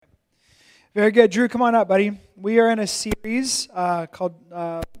Very good. Drew, come on up, buddy. We are in a series called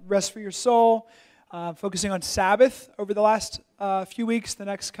Rest for Your Soul, focusing on Sabbath over the last few weeks, the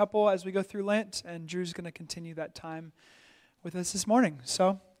next couple as we go through Lent, and Drew's going to continue that time with us this morning.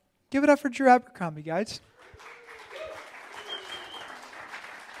 So give it up for Drew Abercrombie, guys.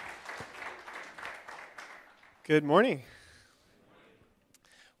 Good morning.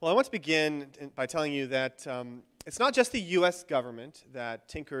 Well, I want to begin by telling you that it's not just the U.S. government that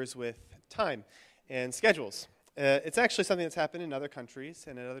tinkers with time and schedules. It's actually something that's happened in other countries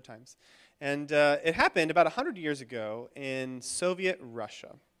and at other times. And it happened about 100 years ago in Soviet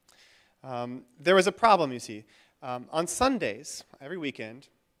Russia. There was a problem, you see. On Sundays, every weekend,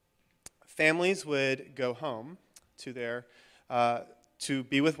 families would go home to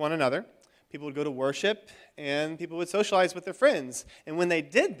be with one another. People would go to worship, and people would socialize with their friends. And when they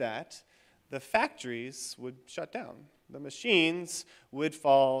did that, the factories would shut down. The machines would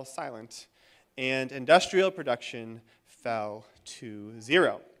fall silent, and industrial production fell to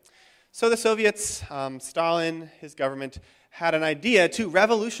zero. So the Soviets, Stalin, his government, had an idea to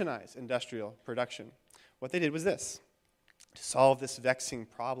revolutionize industrial production. What they did was this. To solve this vexing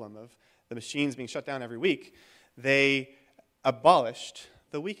problem of the machines being shut down every week, they abolished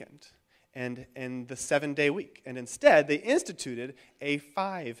the weekend and the 7-day week. And instead, they instituted a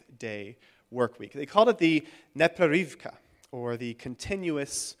 5-day work week. They called it the Neprerivka, or the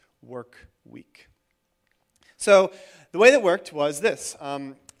continuous work week. So the way that worked was this.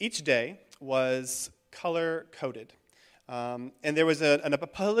 Each day was color-coded. And there was a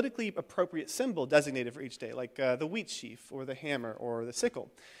politically appropriate symbol designated for each day, like the wheat sheaf, or the hammer, or the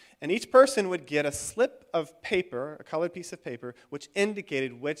sickle. And each person would get a slip of paper, a colored piece of paper, which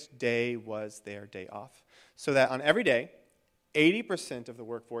indicated which day was their day off. So that on every day, 80% of the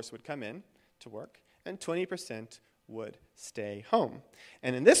workforce would come in to work, and 20% would stay home.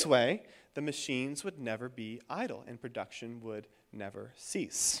 And in this way, the machines would never be idle, and production would never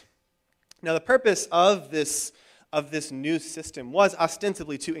cease. Now, the purpose of this new system was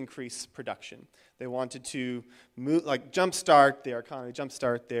ostensibly to increase production. They wanted to jumpstart their economy,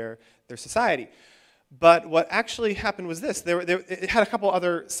 jumpstart their society. But what actually happened was this. It had a couple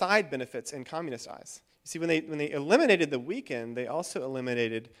other side benefits in communist eyes. You see, when they eliminated the weekend, they also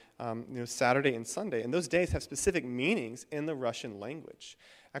eliminated Saturday and Sunday. And those days have specific meanings in the Russian language.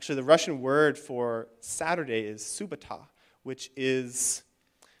 Actually, the Russian word for Saturday is subata, which is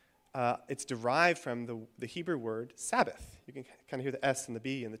it's derived from the Hebrew word Sabbath. You can kind of hear the S and the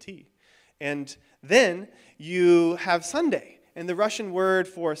B and the T. And then you have Sunday. And the Russian word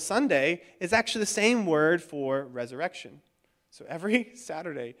for Sunday is actually the same word for resurrection. So every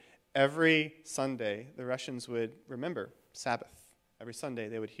Saturday, every Sunday, the Russians would remember Sabbath. Every Sunday,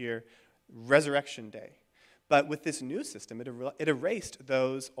 they would hear Resurrection Day. But with this new system, it erased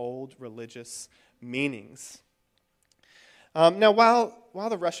those old religious meanings. Now, while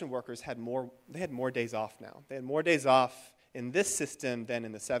the Russian workers had more days off now. They had more days off in this system than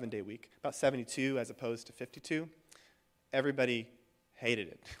in the 7-day week, about 72 as opposed to 52. Everybody hated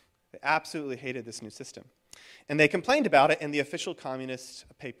it. They absolutely hated this new system. And they complained about it in the official communist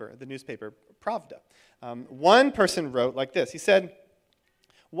paper, the newspaper, Pravda. One person wrote like this. He said,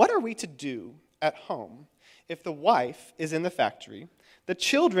 "What are we to do at home if the wife is in the factory, the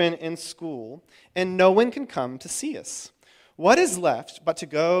children in school, and no one can come to see us? What is left but to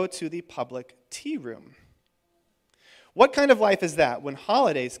go to the public tea room? What kind of life is that when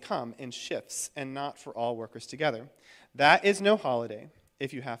holidays come in shifts and not for all workers together? That is no holiday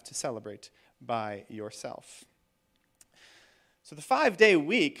if you have to celebrate by yourself." So the 5-day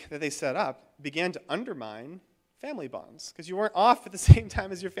week that they set up began to undermine family bonds because you weren't off at the same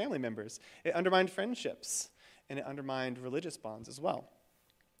time as your family members. It undermined friendships, and it undermined religious bonds as well.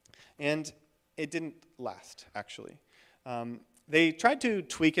 And it didn't last, actually. They tried to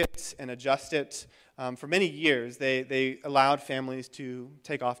tweak it and adjust it. For many years, they allowed families to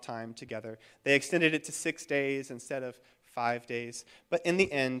take off time together. They extended it to 6 days instead of 5 days. But in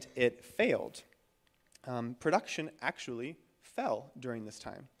the end, it failed. Production actually fell during this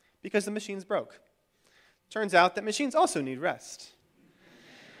time because the machines broke. Turns out that machines also need rest.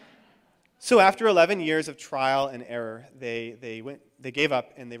 So after 11 years of trial and error, they gave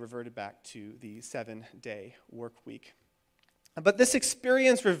up and they reverted back to the 7-day work week. But this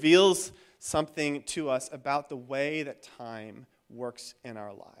experience reveals something to us about the way that time works in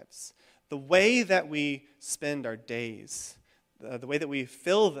our lives. The way that we spend our days, the way that we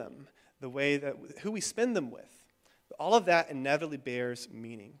fill them, who we spend them with. All of that inevitably bears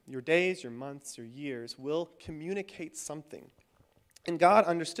meaning. Your days, your months, your years will communicate something. And God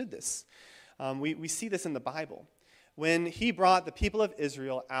understood this. We see this in the Bible. when he brought the people of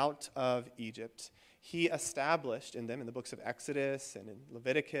Israel out of Egypt, he established in them, in the books of Exodus and in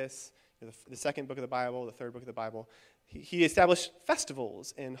Leviticus, the second book of the Bible, the third book of the Bible, he established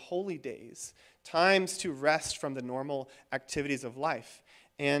festivals and holy days, times to rest from the normal activities of life.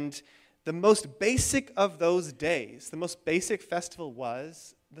 And the most basic of those days, the most basic festival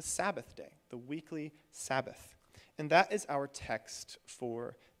was the Sabbath day, the weekly Sabbath. And that is our text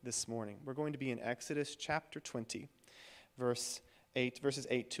for this morning. We're going to be in Exodus chapter 20, verses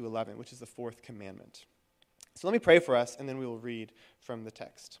 8 to 11, which is the fourth commandment. So let me pray for us, and then we will read from the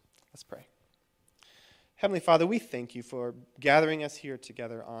text. Let's pray. Heavenly Father, we thank you for gathering us here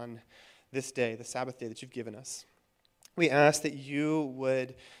together on this day, the Sabbath day that you've given us. We ask that you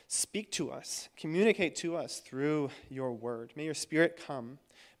would speak to us, communicate to us through your word. May your Spirit come,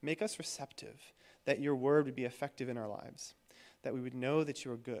 make us receptive, that your word would be effective in our lives, that we would know that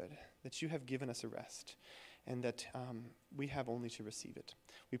you are good, that you have given us a rest, and that we have only to receive it.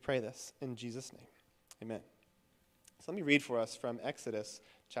 We pray this in Jesus' name. Amen. So let me read for us from Exodus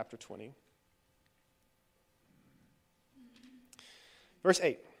chapter 20. Verse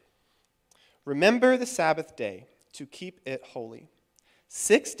 8. Remember the Sabbath day to keep it holy.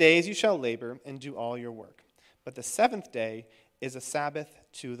 6 days you shall labor and do all your work, but the seventh day is a Sabbath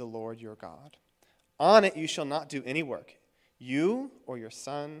to the Lord your God. On it you shall not do any work, you or your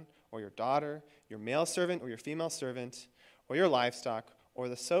son or your daughter, your male servant or your female servant, or your livestock, or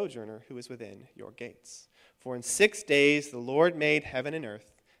the sojourner who is within your gates. For in 6 days the Lord made heaven and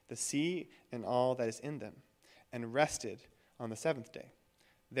earth, the sea and all that is in them, and rested on the seventh day.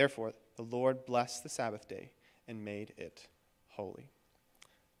 Therefore the Lord blessed the Sabbath day and made it holy.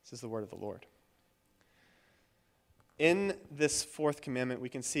 This is the word of the Lord. In this fourth commandment, we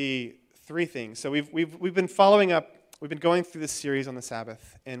can see three things. So we've been following up. We've been going through this series on the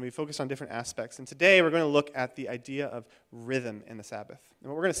Sabbath, and we focused on different aspects. And today we're going to look at the idea of rhythm in the Sabbath.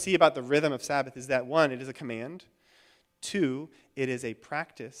 And what we're going to see about the rhythm of Sabbath is that, one, it is a command. Two, it is a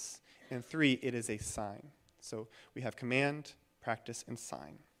practice. And three, it is a sign. So we have command, practice, and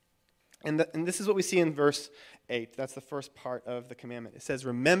sign. And this is what we see in verse 8. That's the first part of the commandment. It says,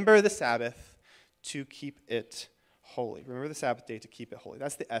 remember the Sabbath to keep it holy. Remember the Sabbath day to keep it holy.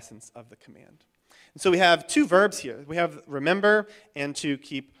 That's the essence of the command. And so we have two verbs here. We have remember and to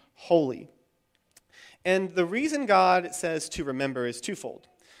keep holy. And the reason God says to remember is twofold.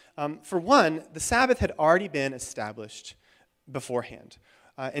 For one, the Sabbath had already been established beforehand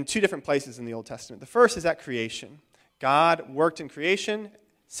in two different places in the Old Testament. The first is at creation. God worked in creation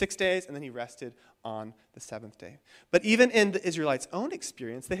 6 days, and then he rested on the seventh day. But even in the Israelites' own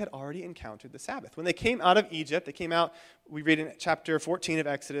experience, they had already encountered the Sabbath. When they came out of Egypt, they came out, we read in chapter 14 of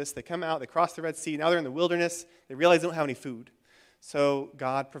Exodus, they come out, they cross the Red Sea, now they're in the wilderness, they realize they don't have any food. So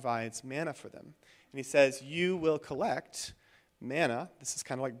God provides manna for them. And he says, you will collect manna, this is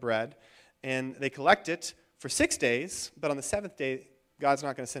kind of like bread, and they collect it for 6 days, but on the seventh day, God's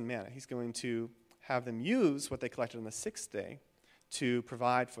not going to send manna. He's going to have them use what they collected on the sixth day to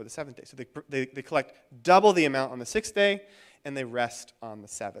provide for the seventh day. So they collect double the amount on the sixth day, and they rest on the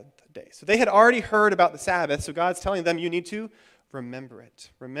seventh day. So they had already heard about the Sabbath, so God's telling them you need to remember it.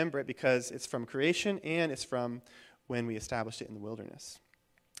 Remember it because it's from creation and it's from when we established it in the wilderness.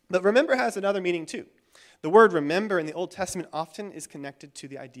 But remember has another meaning too. The word remember in the Old Testament often is connected to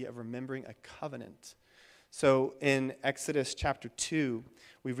the idea of remembering a covenant. So in Exodus chapter 2,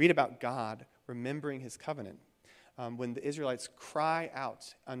 we read about God remembering his covenant. When the Israelites cry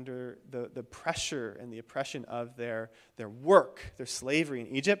out under the pressure and the oppression of their work, their slavery in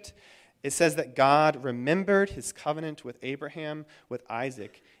Egypt, it says that God remembered his covenant with Abraham, with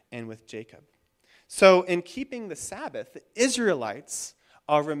Isaac, and with Jacob. So in keeping the Sabbath, the Israelites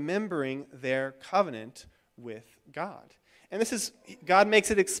are remembering their covenant with God. And God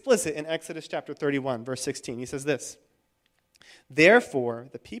makes it explicit in Exodus chapter 31, verse 16. He says this, therefore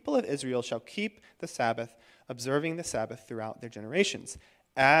the people of Israel shall keep the Sabbath, observing the Sabbath throughout their generations,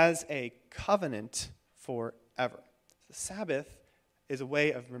 as a covenant forever. The Sabbath is a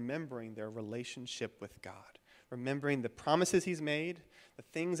way of remembering their relationship with God, remembering the promises he's made, the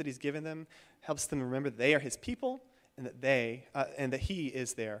things that he's given them, helps them remember that they are his people and that he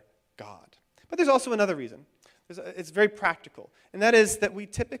is their God. But there's also another reason. It's very practical, and that is that we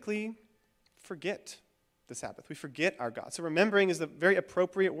typically forget the Sabbath. We forget our God. So remembering is a very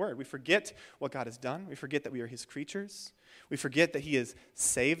appropriate word. We forget what God has done. We forget that we are his creatures. We forget that he has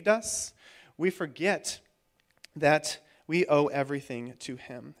saved us. We forget that we owe everything to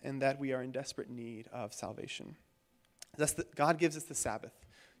him and that we are in desperate need of salvation. God gives us the Sabbath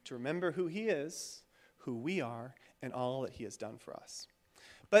to remember who he is, who we are, and all that he has done for us.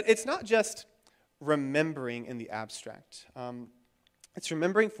 But it's not just remembering in the abstract. It's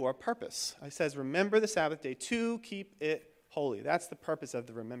remembering for a purpose. It says, remember the Sabbath day to keep it holy. That's the purpose of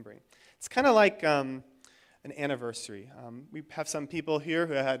the remembering. It's kind of like an anniversary. We have some people here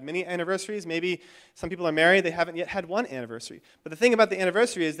who have had many anniversaries. Maybe some people are married. They haven't yet had one anniversary. But the thing about the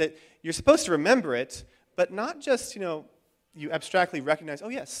anniversary is that you're supposed to remember it, but not just, you abstractly recognize, oh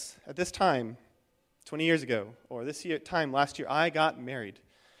yes, at this time, 20 years ago, or this time last year, I got married.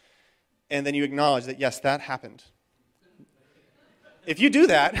 And then you acknowledge that, yes, that happened. If you do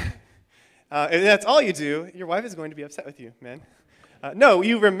that, and that's all you do, your wife is going to be upset with you, man. No,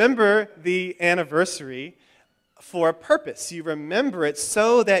 you remember the anniversary for a purpose. You remember it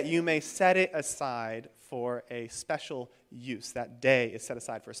so that you may set it aside for a special use. That day is set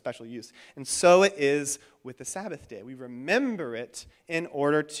aside for a special use. And so it is with the Sabbath day. We remember it in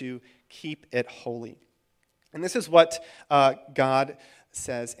order to keep it holy. And this is what God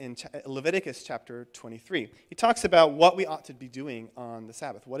says in Leviticus chapter 23. He talks about what we ought to be doing on the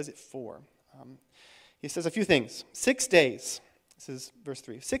Sabbath. What is it for? He says a few things. 6 days, this is verse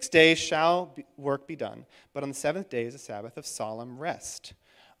 3, 6 days shall work be done, but on the seventh day is a Sabbath of solemn rest,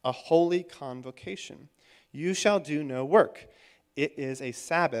 a holy convocation. You shall do no work. It is a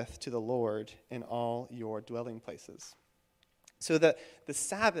Sabbath to the Lord in all your dwelling places. So the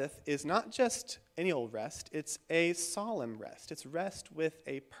Sabbath is not just any old rest, it's a solemn rest. It's rest with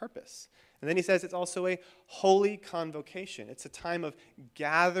a purpose. And then he says it's also a holy convocation. It's a time of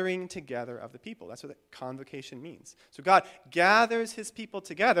gathering together of the people. That's what that convocation means. So God gathers his people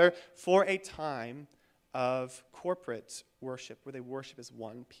together for a time of corporate worship, where they worship as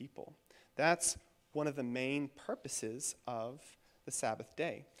one people. That's one of the main purposes of the Sabbath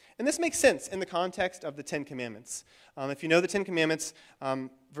day. And this makes sense in the context of the Ten Commandments. If you know the Ten Commandments,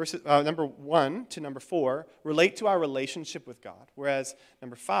 verses number 1 to number 4 relate to our relationship with God, whereas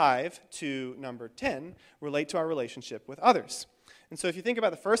number 5 to number 10 relate to our relationship with others. And so if you think about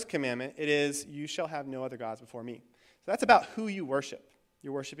the first commandment, it is, you shall have no other gods before me. So that's about who you worship.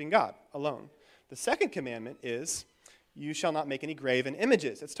 You're worshiping God alone. The second commandment is, you shall not make any graven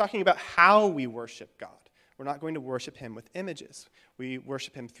images. It's talking about how we worship God. We're not going to worship him with images. We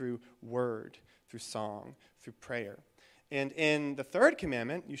worship him through word, through song, through prayer. And in the third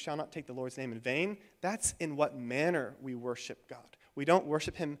commandment, you shall not take the Lord's name in vain, that's in what manner we worship God. We don't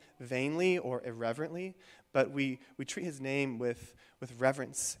worship him vainly or irreverently, but we treat his name with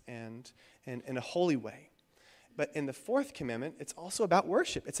reverence and in a holy way. But in the fourth commandment, it's also about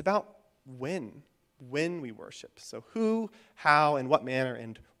worship. It's about when we worship. So who, how, in what manner,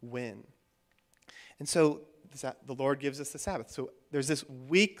 and when. And so the Lord gives us the Sabbath. So there's this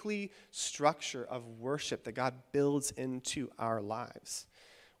weekly structure of worship that God builds into our lives.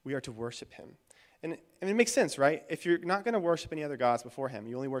 We are to worship him. And it makes sense, right? If you're not going to worship any other gods before him,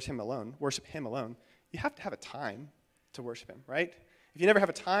 you only worship him alone, you have to have a time to worship him, right? If you never have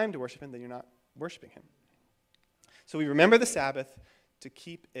a time to worship him, then you're not worshiping him. So we remember the Sabbath to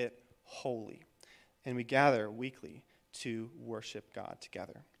keep it holy. And we gather weekly to worship God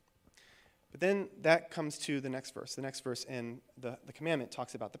together. But then that comes to the next verse. The next verse in the commandment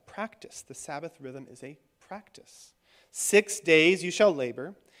talks about the practice. The Sabbath rhythm is a practice. 6 days you shall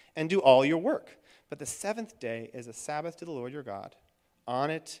labor and do all your work. But the seventh day is a Sabbath to the Lord your God. On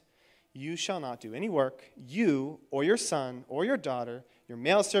it you shall not do any work, you or your son or your daughter, your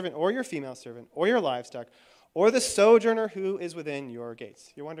male servant or your female servant, or your livestock, or the sojourner who is within your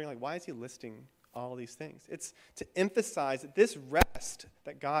gates. You're wondering, why is he listing all these things? It's to emphasize that this rest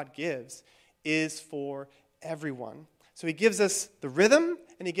that God gives is for everyone. So he gives us the rhythm,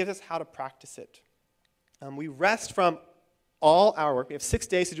 and he gives us how to practice it. We rest from all our work. We have 6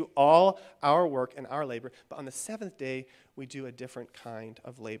 days to do all our work and our labor, but on the seventh day, we do a different kind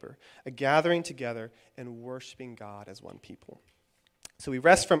of labor, a gathering together and worshiping God as one people. So we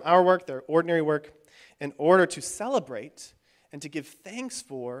rest from our work, their ordinary work, in order to celebrate and to give thanks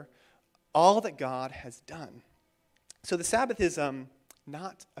for all that God has done. So the Sabbath is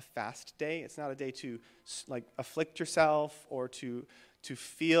not a fast day. It's not a day to afflict yourself or to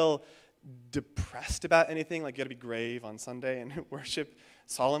feel depressed about anything, like you got to be grave on Sunday and worship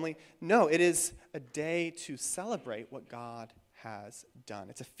solemnly. No, it is a day to celebrate what God has done.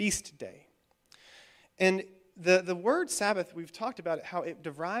 It's a feast day. And the word Sabbath, we've talked about it, how it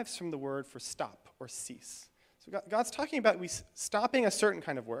derives from the word for stop or cease. So God's talking about we stopping a certain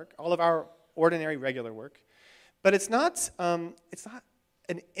kind of work, all of our ordinary, regular work, but it's not an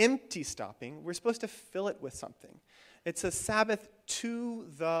empty stopping. We're supposed to fill it with something. It's a Sabbath to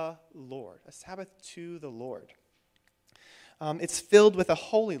the Lord, a Sabbath to the Lord. It's filled with a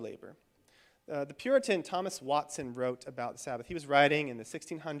holy labor. The Puritan Thomas Watson wrote about the Sabbath. He was writing in the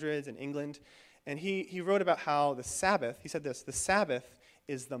 1600s in England, And he wrote about how the Sabbath, he said this, the Sabbath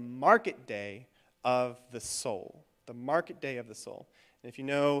is the market day of the soul. The market day of the soul. And if you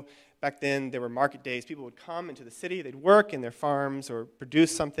know, back then there were market days. People would come into the city, they'd work in their farms or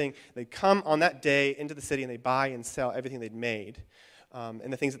produce something. They'd come on that day into the city and they'd buy and sell everything they'd made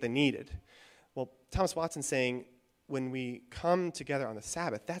and the things that they needed. Well, Thomas Watson's saying, when we come together on the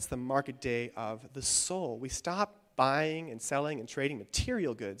Sabbath, that's the market day of the soul. We stop buying and selling and trading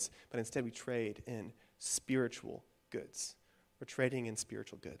material goods, but instead we trade in spiritual goods. We're trading in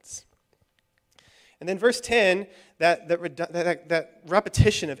spiritual goods. And then verse 10, that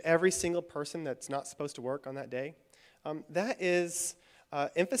repetition of every single person that's not supposed to work on that day, that is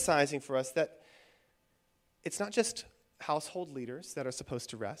emphasizing for us that it's not just household leaders that are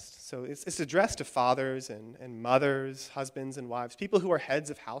supposed to rest. So it's addressed to fathers and mothers, husbands and wives, people who are heads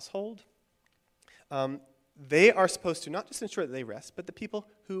of household. They are supposed to not just ensure that they rest, but the people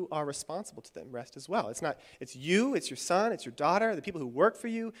who are responsible to them rest as well. It's you, it's your son, it's your daughter, the people who work for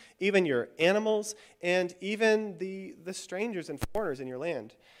you, even your animals, and even the strangers and foreigners in your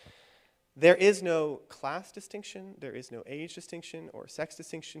land. There is no class distinction, there is no age distinction or sex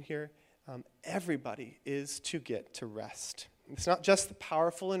distinction here. Everybody is to get to rest. It's not just the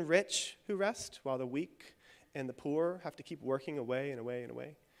powerful and rich who rest, while the weak and the poor have to keep working away and away and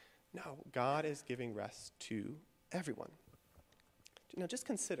away. No, God is giving rest to everyone. Now just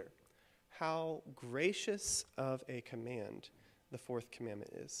consider how gracious of a command the fourth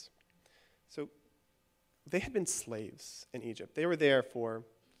commandment is. So they had been slaves in Egypt. They were there for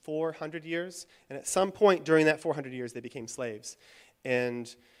 400 years, and at some point during that 400 years they became slaves.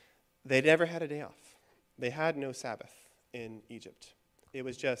 And they never had a day off. They had no Sabbath in Egypt. It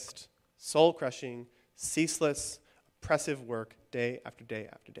was just soul-crushing, ceaseless, oppressive work day after day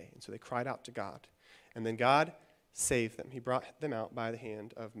after day. And so they cried out to God. And then God saved them. He brought them out by the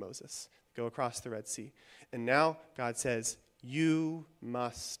hand of Moses. Go across the Red Sea. And now God says, you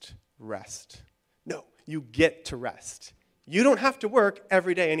must rest. No, you get to rest. You don't have to work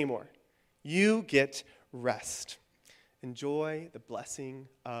every day anymore. You get rest. Enjoy the blessing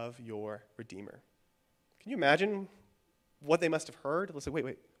of your Redeemer. Can you imagine what they must have heard? Let's say,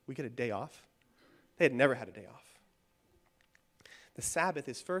 wait, we get a day off? They had never had a day off. The Sabbath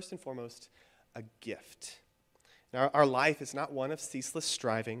is first and foremost a gift. Now, our life is not one of ceaseless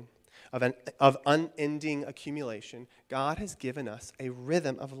striving, of unending accumulation. God has given us a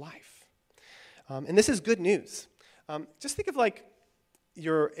rhythm of life. And this is good news. Just think of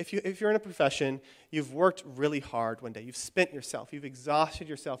if you're in a profession, you've worked really hard one day. You've spent yourself. You've exhausted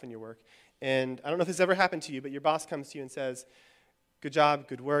yourself in your work. And I don't know if this ever happened to you, but your boss comes to you and says, good job,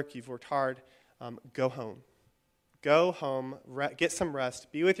 good work, you've worked hard, go home. Go home, get some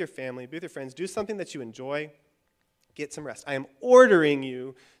rest, be with your family, be with your friends, do something that you enjoy, get some rest. I am ordering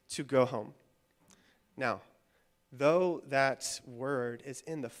you to go home. Now, though that word is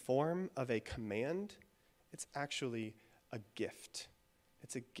in the form of a command, it's actually a gift.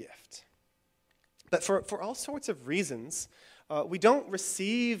 It's a gift. But for all sorts of reasons, we don't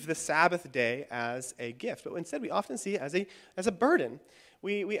receive the Sabbath day as a gift, but instead we often see it as a burden.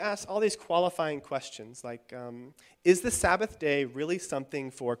 We ask all these qualifying questions like, is the Sabbath day really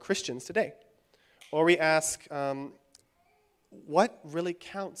something for Christians today? Or we ask, what really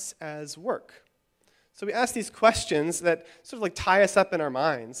counts as work? So we ask these questions that sort of tie us up in our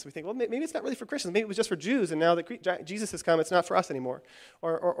minds. We think, well, maybe it's not really for Christians. Maybe it was just for Jews, and now that Jesus has come, it's not for us anymore.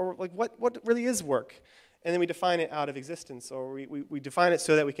 Or what really is work? And then we define it out of existence, or we define it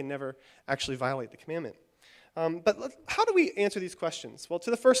so that we can never actually violate the commandment. But how do we answer these questions? Well,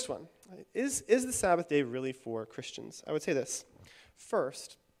 to the first one, is the Sabbath day really for Christians? I would say this.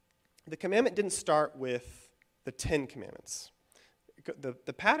 First, the commandment didn't start with the 10 commandments.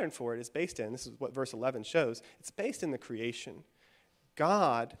 The pattern for it is based in, this is what verse 11 shows, it's based in the creation.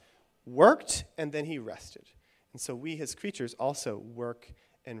 God worked and then he rested. And so we as creatures also work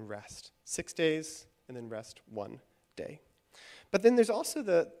and rest. 6 days and then rest 1 day. But then there's also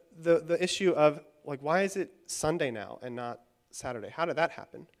the issue of, why is it Sunday now and not Saturday? How did that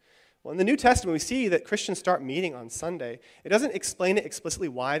happen? Well, in the New Testament, we see that Christians start meeting on Sunday. It doesn't explain it explicitly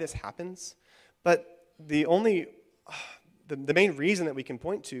why this happens, but the main reason that we can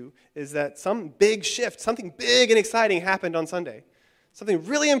point to is that some big shift, something big and exciting happened on Sunday. Something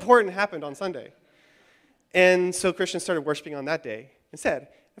really important happened on Sunday. And so Christians started worshiping on that day instead.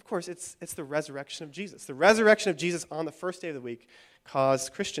 Of course, it's the resurrection of Jesus. The resurrection of Jesus on the first day of the week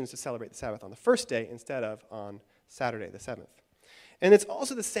caused Christians to celebrate the Sabbath on the first day instead of on Saturday, the 7th. And it's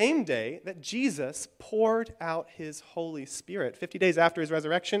also the same day that Jesus poured out his Holy Spirit. 50 days after his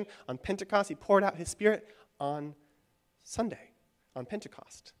resurrection, on Pentecost, he poured out his Spirit on Sunday, on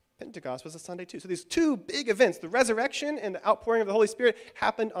Pentecost. Pentecost was a Sunday too. So these two big events, the resurrection and the outpouring of the Holy Spirit,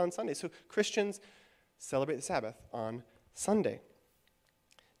 happened on Sunday. So Christians celebrate the Sabbath on Sunday.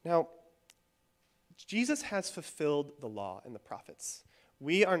 Now, Jesus has fulfilled the law and the prophets.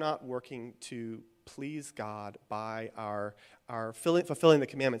 We are not working to please God by our fulfilling the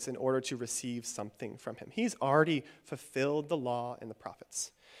commandments in order to receive something from him. He's already fulfilled the law and the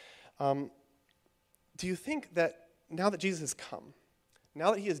prophets. Do you think that now that Jesus has come,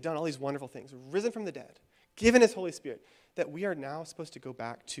 now that he has done all these wonderful things, risen from the dead, given his Holy Spirit, that we are now supposed to go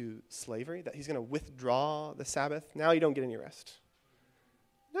back to slavery, that he's going to withdraw the Sabbath? Now you don't get any rest.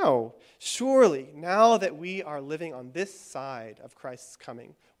 No. Surely, now that we are living on this side of Christ's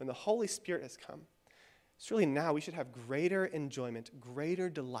coming, when the Holy Spirit has come, surely now we should have greater enjoyment, greater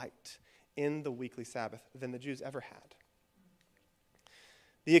delight in the weekly Sabbath than the Jews ever had.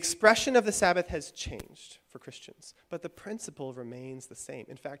 The expression of the Sabbath has changed for Christians, but the principle remains the same.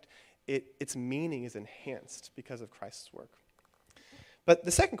 In fact, its meaning is enhanced because of Christ's work. But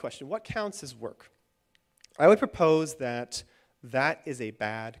the second question, what counts as work? I would propose that is a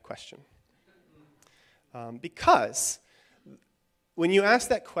bad question. Because when you ask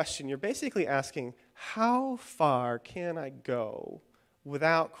that question, you're basically asking, how far can I go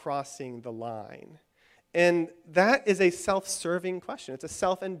without crossing the line? And that is a self-serving question. It's a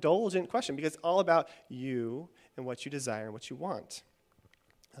self-indulgent question because it's all about you and what you desire and what you want.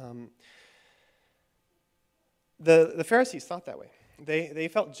 The Pharisees thought that way. They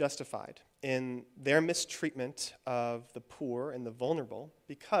felt justified in their mistreatment of the poor and the vulnerable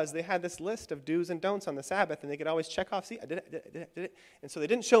because they had this list of do's and don'ts on the Sabbath, and they could always check off, see, I did it. And so they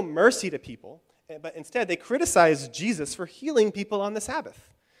didn't show mercy to people, but instead they criticized Jesus for healing people on the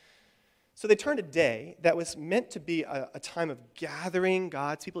Sabbath. So they turned a day that was meant to be a time of gathering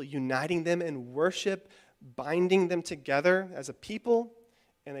God's people, uniting them in worship, binding them together as a people,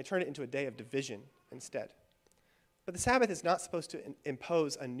 and they turned it into a day of division instead. But the Sabbath is not supposed to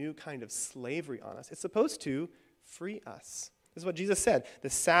impose a new kind of slavery on us. It's supposed to free us. This is what Jesus said. The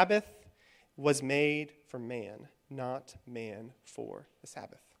Sabbath was made for man, not man for the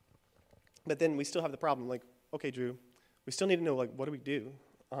Sabbath. But then we still have the problem, like, okay, Drew, we still need to know, like, what do we do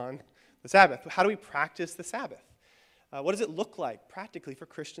on the Sabbath? How do we practice the Sabbath? What does it look like practically for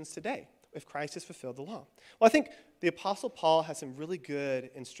Christians today if Christ has fulfilled the law? Well, I think the Apostle Paul has some really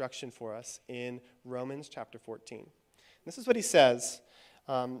good instruction for us in Romans chapter 14. This is what he says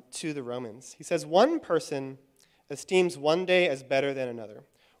to the Romans. He says, one person esteems one day as better than another,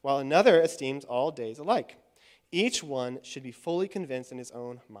 while another esteems all days alike. Each one should be fully convinced in his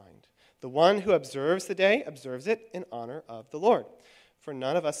own mind. The one who observes the day observes it in honor of the Lord. For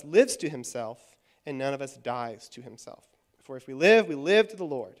none of us lives to himself, and none of us dies to himself. For if we live to the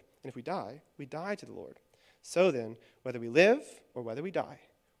Lord. And if we die to the Lord. So then, whether we live or whether we die,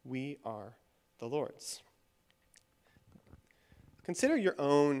 we are the Lord's. Consider your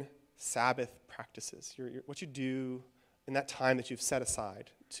own Sabbath practices, what you do in that time that you've set aside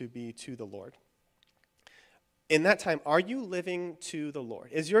to be to the Lord. In that time, are you living to the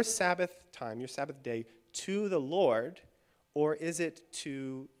Lord? Is your Sabbath time, your Sabbath day, to the Lord, or is it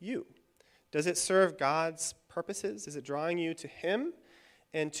to you? Does it serve God's purposes? Is it drawing you to him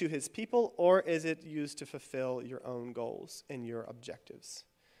and to his people, or is it used to fulfill your own goals and your objectives?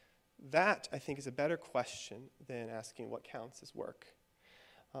 That, I think, is a better question than asking what counts as work.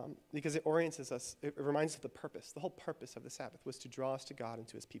 Because it orients us, it reminds us of the purpose. The whole purpose of the Sabbath was to draw us to God and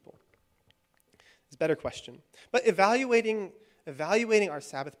to his people. It's a better question. But evaluating our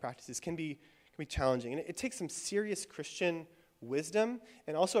Sabbath practices can be challenging. And it takes some serious Christian wisdom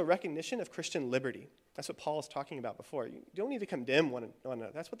and also a recognition of Christian liberty. That's what Paul is talking about before. You don't need to condemn one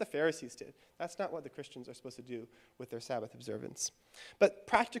another. That's what the Pharisees did. That's not what the Christians are supposed to do with their Sabbath observance. But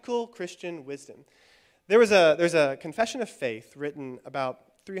practical Christian wisdom. There's a confession of faith written about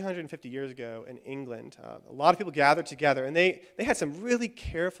 350 years ago in England. A lot of people gathered together, and they had some really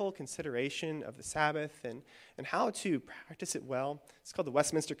careful consideration of the Sabbath and how to practice it well. It's called the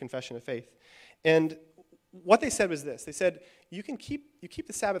Westminster Confession of Faith. And what they said was this. They said, you keep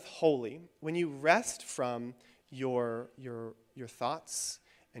the Sabbath holy when you rest from your thoughts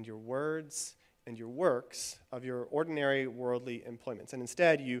and your words and your works of your ordinary worldly employments. And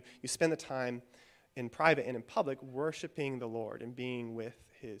instead, you spend the time in private and in public worshiping the Lord and being with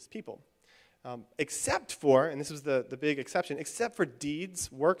his people. Except for, and this was the big exception, except for deeds,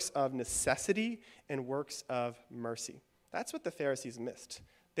 works of necessity, and works of mercy. That's what the Pharisees missed.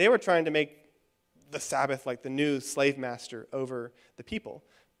 They were trying to make the Sabbath like the new slave master over the people.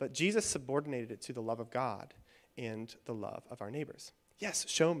 But Jesus subordinated it to the love of God and the love of our neighbors. Yes,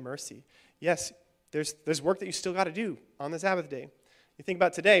 show mercy. Yes, there's work that you still got to do on the Sabbath day. You think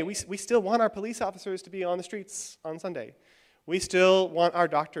about today, we still want our police officers to be on the streets on Sunday. We still want our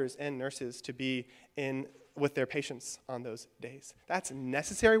doctors and nurses to be in with their patients on those days. That's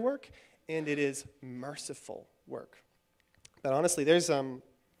necessary work, and it is merciful work. But honestly, there's some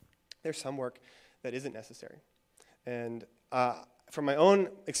work that isn't necessary. And from my own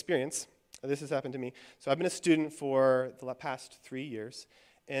experience, this has happened to me. So I've been a student for the past 3 years,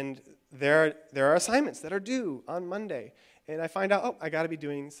 and there are assignments that are due on Monday. And I find out, I got to be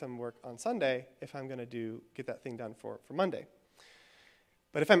doing some work on Sunday if I'm going to get that thing done for Monday.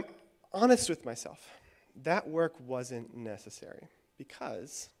 But if I'm honest with myself, that work wasn't necessary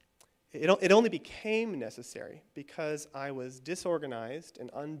because it only became necessary because I was disorganized and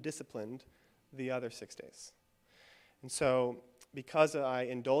undisciplined the other 6 days. And so because I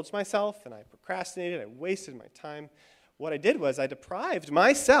indulged myself and I procrastinated, I wasted my time, what I did was I deprived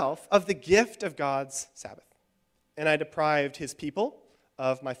myself of the gift of God's Sabbath. And I deprived his people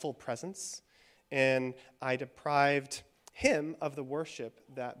of my full presence, and I deprived him of the worship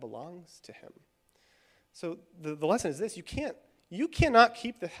that belongs to him. So the lesson is this: you cannot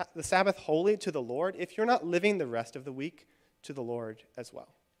keep the Sabbath holy to the Lord if you're not living the rest of the week to the Lord as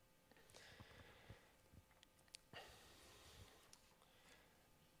well.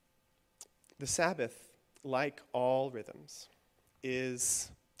 The Sabbath, like all rhythms, is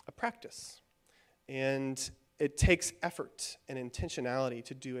a practice, and it takes effort and intentionality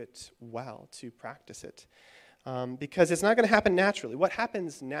to do it well, to practice it, because it's not going to happen naturally. What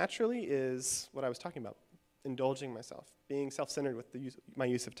happens naturally is what I was talking about: indulging myself, being self-centered with my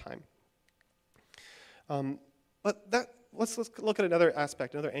use of time. But let's look at another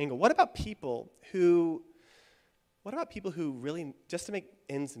aspect, another angle. What about people who really, just to make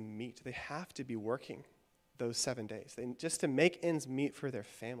ends meet, they have to be working those 7 days? Just to make ends meet for their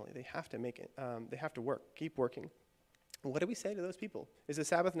family, they have to work, keep working. And what do we say to those people? Is the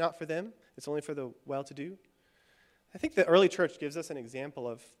Sabbath not for them? It's only for the well-to-do? I think the early church gives us an example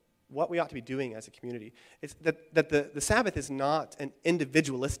of what we ought to be doing as a community. It's that the Sabbath is not an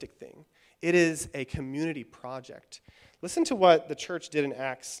individualistic thing. It is a community project. Listen to what the church did in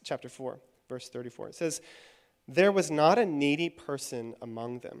Acts chapter 4, verse 34. It says, "There was not a needy person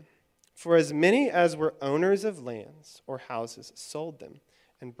among them, for as many as were owners of lands or houses sold them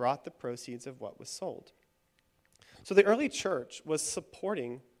and brought the proceeds of what was sold." So the early church was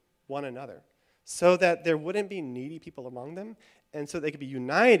supporting one another so that there wouldn't be needy people among them, and so they could be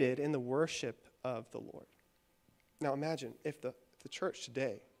united in the worship of the Lord. Now imagine if the church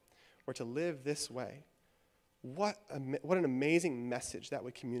today were to live this way, what an amazing message that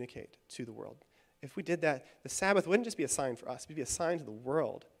would communicate to the world. If we did that, the Sabbath wouldn't just be a sign for us, it would be a sign to the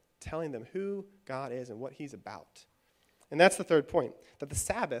world, telling them who God is and what he's about. And that's the third point, that the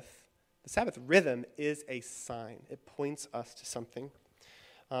Sabbath rhythm is a sign. It points us to something.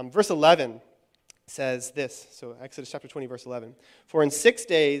 Verse 11 says this, so Exodus chapter 20, verse 11, "For in 6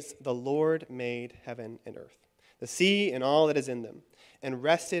 days the Lord made heaven and earth, the sea and all that is in them, and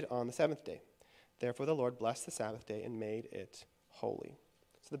rested on the seventh day. Therefore the Lord blessed the Sabbath day and made it holy."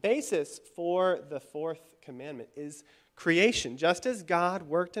 So the basis for the fourth commandment is creation. Just as God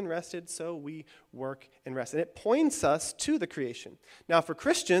worked and rested, so we work and rest. And it points us to the creation. Now for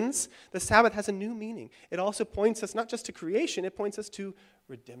Christians, the Sabbath has a new meaning. It also points us not just to creation, it points us to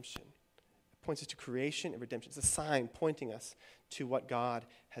redemption. It points us to creation and redemption. It's a sign pointing us to what God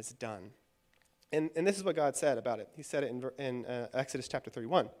has done. And this is what God said about it. He said it in Exodus chapter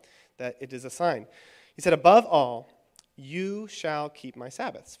 31, that it is a sign. He said, "Above all, you shall keep my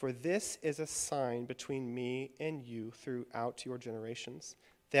Sabbaths, for this is a sign between me and you throughout your generations,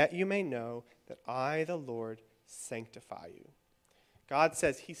 that you may know that I, the Lord, sanctify you." God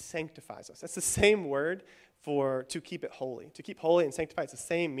says he sanctifies us. That's the same word for to keep it holy. To keep holy and sanctify, it's the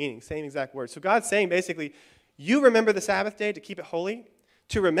same meaning, same exact word. So God's saying basically, you remember the Sabbath day to keep it holy,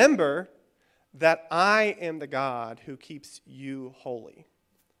 to remember that I am the God who keeps you holy.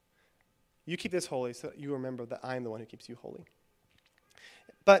 You keep this holy so that you remember that I am the one who keeps you holy.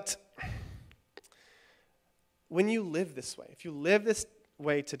 But when you live this way, if you live this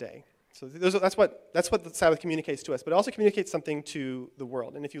way today, so that's what the Sabbath communicates to us, but it also communicates something to the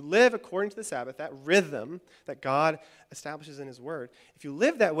world. And if you live according to the Sabbath, that rhythm that God establishes in his word, if you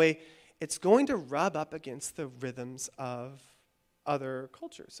live that way, it's going to rub up against the rhythms of other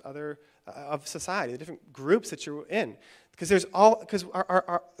cultures, of society, the different groups that you're in. Because there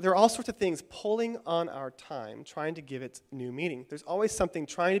are all sorts of things pulling on our time, trying to give it new meaning. There's always something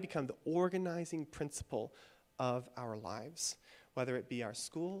trying to become the organizing principle of our lives, whether it be our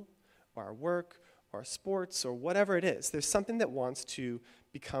school, or our work, or our sports, or whatever it is. There's something that wants to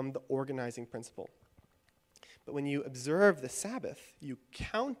become the organizing principle. But when you observe the Sabbath, you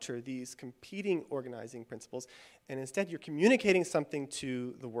counter these competing organizing principles, and instead you're communicating something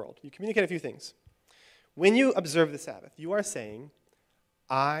to the world. You communicate a few things. When you observe the Sabbath, you are saying,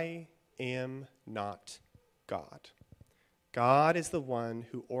 I am not God. God is the one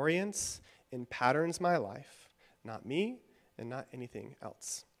who orients and patterns my life, not me and not anything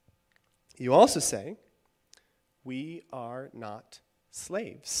else. You also say, we are not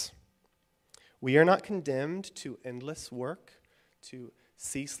slaves. We are not condemned to endless work, to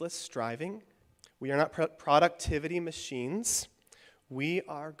ceaseless striving. We are not productivity machines. We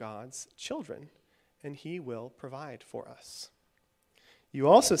are God's children, and he will provide for us. You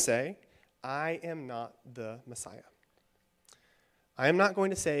also say, I am not the Messiah. I am not going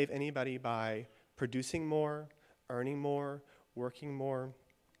to save anybody by producing more, earning more, working more.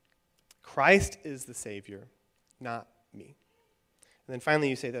 Christ is the Savior, not me. And then finally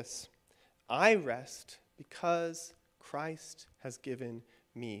you say this, I rest because Christ has given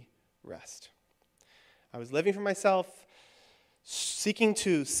me rest. I was living for myself, seeking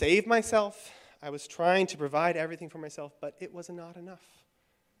to save myself. I was trying to provide everything for myself, but it was not enough.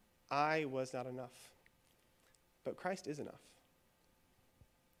 I was not enough. But Christ is enough.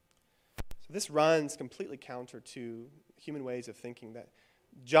 So this runs completely counter to human ways of thinking that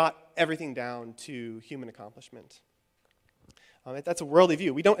jot everything down to human accomplishment. That's a worldly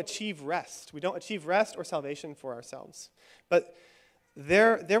view. We don't achieve rest. We don't achieve rest or salvation for ourselves. But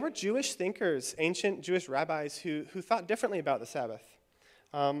there were Jewish thinkers, ancient Jewish rabbis who thought differently about the Sabbath.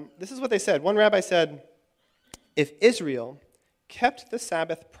 This is what they said. One rabbi said, if Israel kept the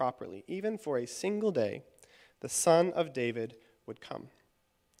Sabbath properly, even for a single day, the Son of David would come.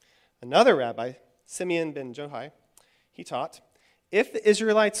 Another rabbi, Simeon ben Johai, he taught, if the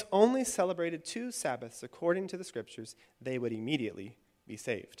Israelites only celebrated 2 Sabbaths according to the Scriptures, they would immediately be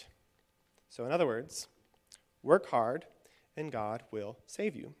saved. So in other words, work hard and God will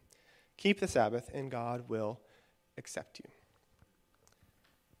save you. Keep the Sabbath and God will accept you.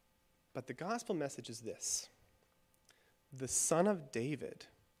 But the gospel message is this. The Son of David,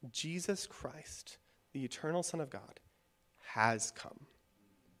 Jesus Christ, the eternal Son of God, has come.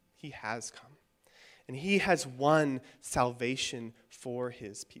 He has come. And he has won salvation for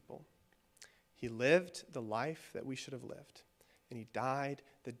his people. He lived the life that we should have lived. And he died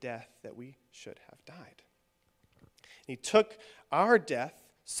the death that we should have died. And he took our death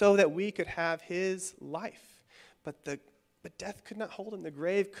so that we could have his life. But death could not hold him. The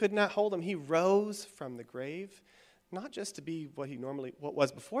grave could not hold him. He rose from the grave, not just to be what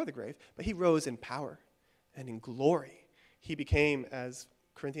was before the grave, but he rose in power and in glory. He became, as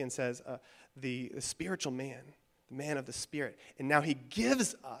Corinthians says, the spiritual man, the man of the Spirit. And now he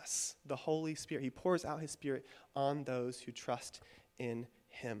gives us the Holy Spirit. He pours out his Spirit on those who trust in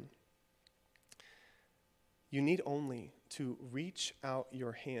him. You need only to reach out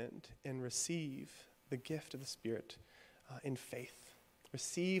your hand and receive the gift of the Spirit in faith.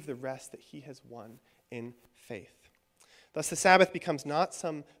 Receive the rest that he has won in faith. Thus, the Sabbath becomes not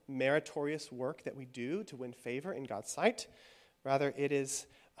some meritorious work that we do to win favor in God's sight. Rather, it is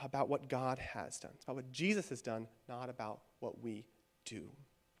about what God has done. It's about what Jesus has done, not about what we do.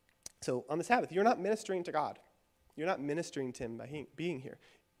 So on the Sabbath, you're not ministering to God. You're not ministering to him by being here.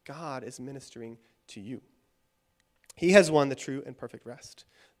 God is ministering to you. He has won the true and perfect rest.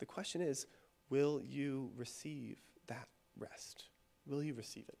 The question is, will you receive that rest? Will you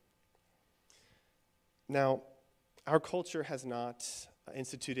receive it? Now, our culture has not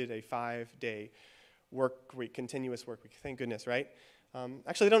instituted a 5-day work week, continuous work week. Thank goodness, right?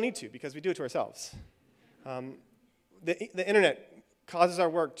 Actually, they don't need to because we do it to ourselves. The internet causes our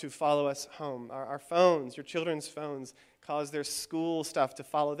work to follow us home. Our phones, your children's phones, cause their school stuff to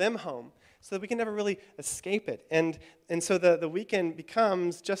follow them home so that we can never really escape it. And so the weekend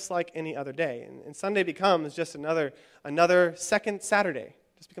becomes just like any other day. And Sunday becomes just another second Saturday.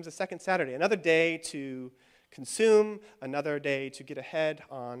 Just becomes a second Saturday. Another day to consume, another day to get ahead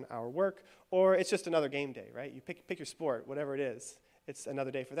on our work, or it's just another game day, right? You pick your sport, whatever it is. It's another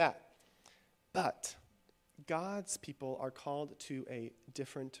day for that. But God's people are called to a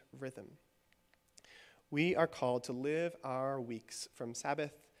different rhythm. We are called to live our weeks from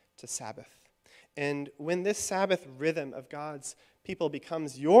Sabbath to Sabbath. And when this Sabbath rhythm of God's people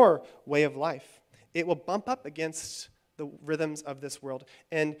becomes your way of life, it will bump up against the rhythms of this world.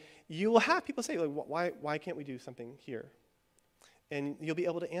 And you will have people say, like, why can't we do something here? And you'll be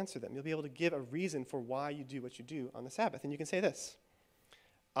able to answer them. You'll be able to give a reason for why you do what you do on the Sabbath. And you can say this,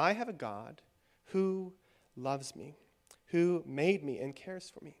 I have a God who loves me, who made me and cares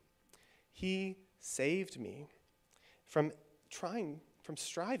for me. He saved me from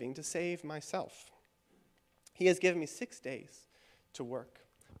striving to save myself. He has given me 6 days to work.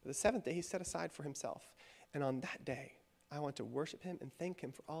 But the seventh day he set aside for himself. And on that day, I want to worship him and thank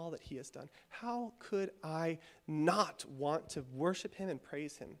him for all that he has done. How could I not want to worship him and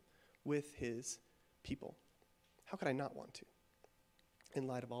praise him with his people? How could I not want to, in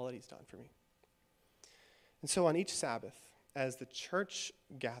light of all that he's done for me? And so on each Sabbath, as the church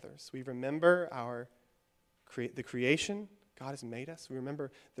gathers, we remember the creation God has made us. We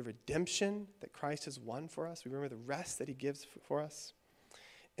remember the redemption that Christ has won for us. We remember the rest that he gives for us.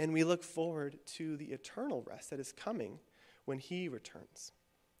 And we look forward to the eternal rest that is coming when he returns.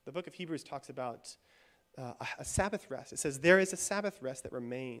 The book of Hebrews talks about a Sabbath rest. It says, there is a Sabbath rest that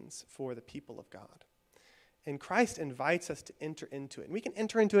remains for the people of God. And Christ invites us to enter into it. And we can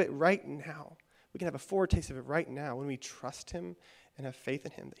enter into it right now. We can have a foretaste of it right now when we trust him and have faith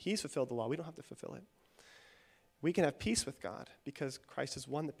in him, that he's fulfilled the law. We don't have to fulfill it. We can have peace with God because Christ has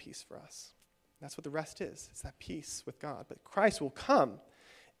won the peace for us. That's what the rest is. It's that peace with God. But Christ will come,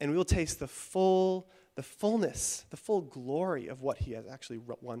 and we will taste the fullness, the full glory of what he has actually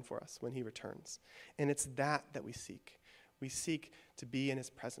won for us when he returns. And it's that we seek. We seek to be in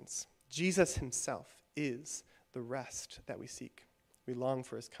his presence. Jesus himself is the rest that we seek. We long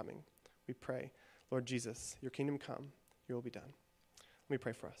for his coming. We pray, Lord Jesus, your kingdom come, your will be done. Let me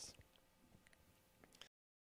pray for us.